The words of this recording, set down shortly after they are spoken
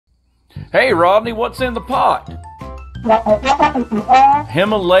Hey Rodney, what's in the pot?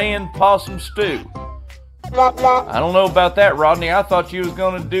 Himalayan possum stew. I don't know about that, Rodney. I thought you was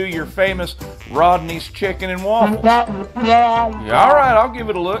going to do your famous Rodney's chicken and waffles. Yeah, all right, I'll give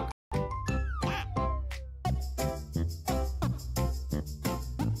it a look.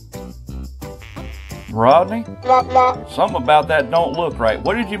 Rodney? Something about that don't look right.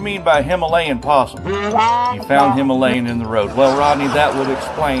 What did you mean by Himalayan possum? You found Himalayan in the road. Well, Rodney, that would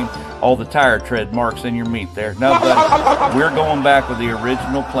explain all the tire tread marks in your meat there. No, buddy, we're going back with the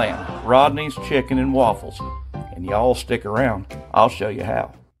original plan. Rodney's chicken and waffles. And y'all stick around. I'll show you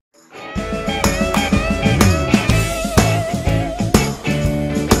how.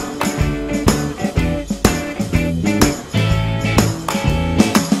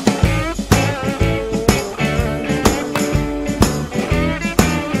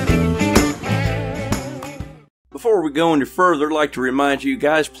 Before we go any further, I'd like to remind you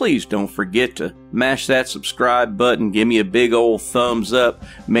guys, please don't forget to mash that subscribe button, give me a big old thumbs up,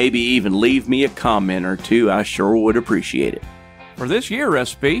 maybe even leave me a comment or two. I sure would appreciate it. For this year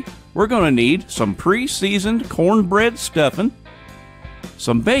recipe, we're going to need some pre-seasoned cornbread stuffing,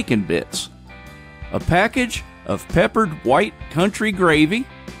 some bacon bits, a package of peppered white country gravy,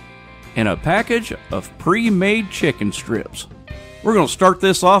 and a package of pre-made chicken strips. We're going to start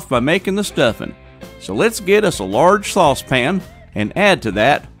this off by making the stuffing. So let's get us a large saucepan and add to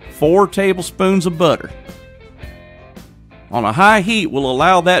that 4 tablespoons of butter. On a high heat, we'll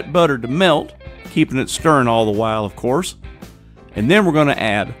allow that butter to melt, keeping it stirring all the while, of course. And then we're going to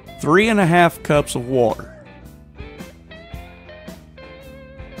add 3½ cups of water.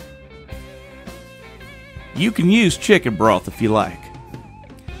 You can use chicken broth if you like.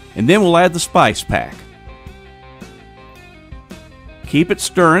 And then we'll add the spice pack. Keep it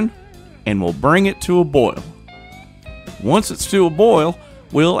stirring, and we'll bring it to a boil. Once it's to a boil,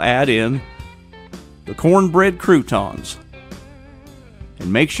 we'll add in the cornbread croutons.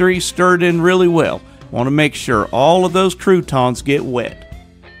 And make sure you stir it in really well. Want to make sure all of those croutons get wet.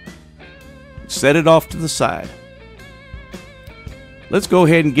 Set it off to the side. Let's go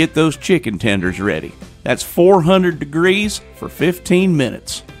ahead and get those chicken tenders ready. That's 400 degrees for 15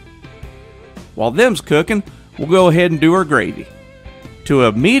 minutes. While them's cooking, we'll go ahead and do our gravy. To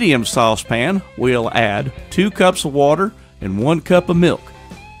a medium saucepan, we'll add 2 cups of water and 1 cup of milk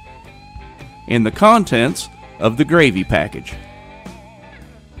and the contents of the gravy package.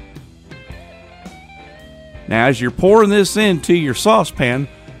 Now, as you're pouring this into your saucepan,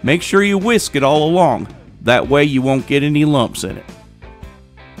 make sure you whisk it all along. That way you won't get any lumps in it.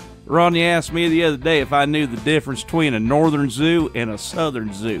 Rodney asked me the other day if I knew the difference between a northern zoo and a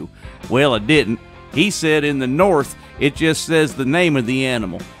southern zoo. Well, I didn't. He said in the north, it just says the name of the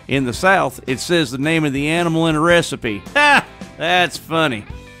animal. In the south, it says the name of the animal in a recipe. Ha! That's funny.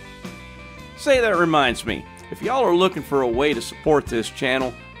 Say, that reminds me, if y'all are looking for a way to support this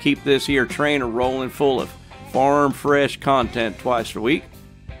channel, keep this here trainer rolling full of farm fresh content twice a week,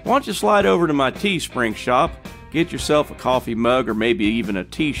 why don't you slide over to my Teespring shop, get yourself a coffee mug or maybe even a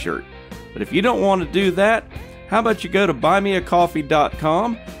t-shirt. But if you don't want to do that, how about you go to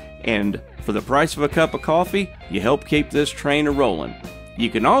buymeacoffee.com, and for the price of a cup of coffee, you help keep this train a-rolling.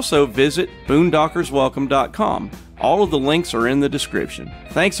 You can also visit boondockerswelcome.com. All of the links are in the description.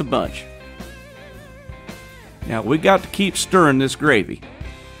 Thanks a bunch. Now, we got to keep stirring this gravy.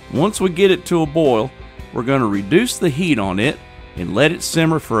 Once we get it to a boil, we're going to reduce the heat on it and let it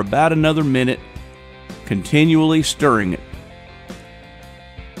simmer for about another minute, continually stirring it.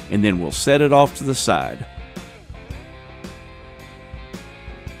 And then we'll set it off to the side.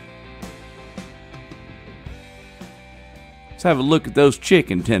 Let's have a look at those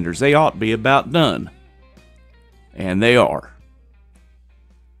chicken tenders. They ought to be about done. And they are.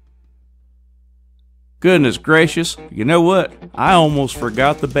 Goodness gracious, you know what? I almost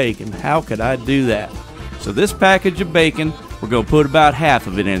forgot the bacon. How could I do that? So this package of bacon, we're going to put about half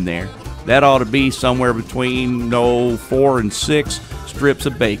of it in there. That ought to be somewhere between 4 and 6 strips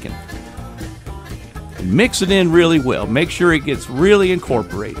of bacon. And mix it in really well. Make sure it gets really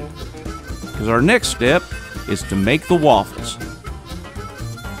incorporated. Because our next step is to make the waffles.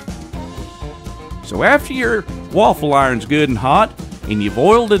 So after your waffle iron's good and hot, and you've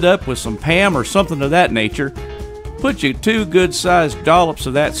oiled it up with some Pam or something of that nature, put your 2 good-sized dollops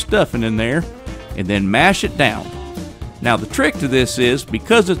of that stuffing in there, and then mash it down. Now the trick to this is,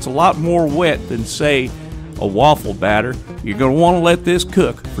 because it's a lot more wet than, say, a waffle batter, you're going to want to let this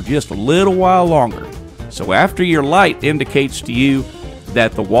cook for just a little while longer. So after your light indicates to you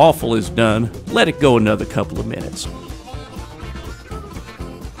that the waffle is done, let it go another couple of minutes.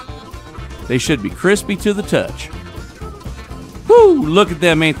 They should be crispy to the touch. Whoo, look at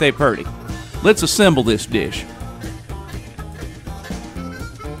them, ain't they pretty? Let's assemble this dish.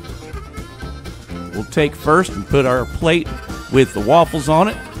 We'll take first and put our plate with the waffles on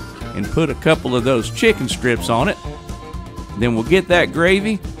it and put a couple of those chicken strips on it. Then we'll get that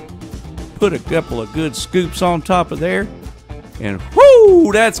gravy, put a couple of good scoops on top of there, and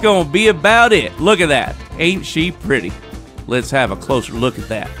whoo, that's gonna be about it. Look at that. Ain't she pretty? Let's have a closer look at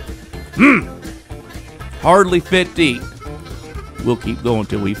that. Hardly fit to eat. We'll keep going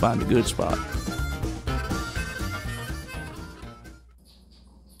till we find a good spot.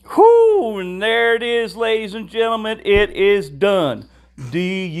 Whoo, and there it is, ladies and gentlemen. It is done.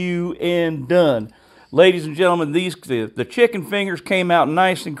 D-U-N, done. Ladies and gentlemen, the chicken fingers came out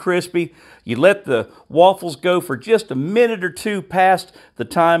nice and crispy. You let the waffles go for just a minute or two past the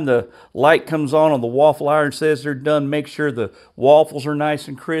time the light comes on the waffle iron, says they're done. Make sure the waffles are nice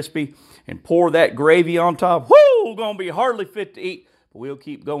and crispy and pour that gravy on top. Whoo, gonna be hardly fit to eat. But we'll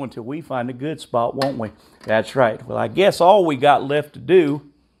keep going till we find a good spot, won't we? That's right. Well, I guess all we got left to do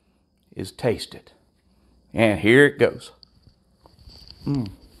is taste it. And here it goes.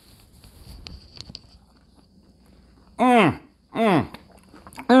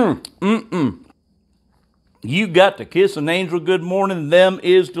 You got to kiss an angel good morning. Them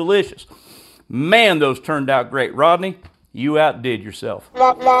is delicious. Man, those turned out great. Rodney, you outdid yourself.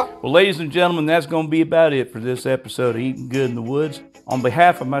 Well, ladies and gentlemen, that's going to be about it for this episode of Eatin Good in the Woods. On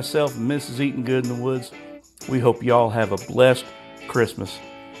behalf of myself and Mrs. Eatin Good in the Woods, we hope y'all have a blessed Christmas.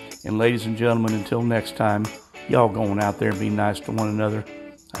 And ladies and gentlemen, until next time, y'all going out there and be nice to one another.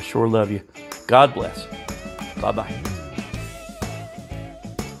 I sure love you. God bless. Bye-bye.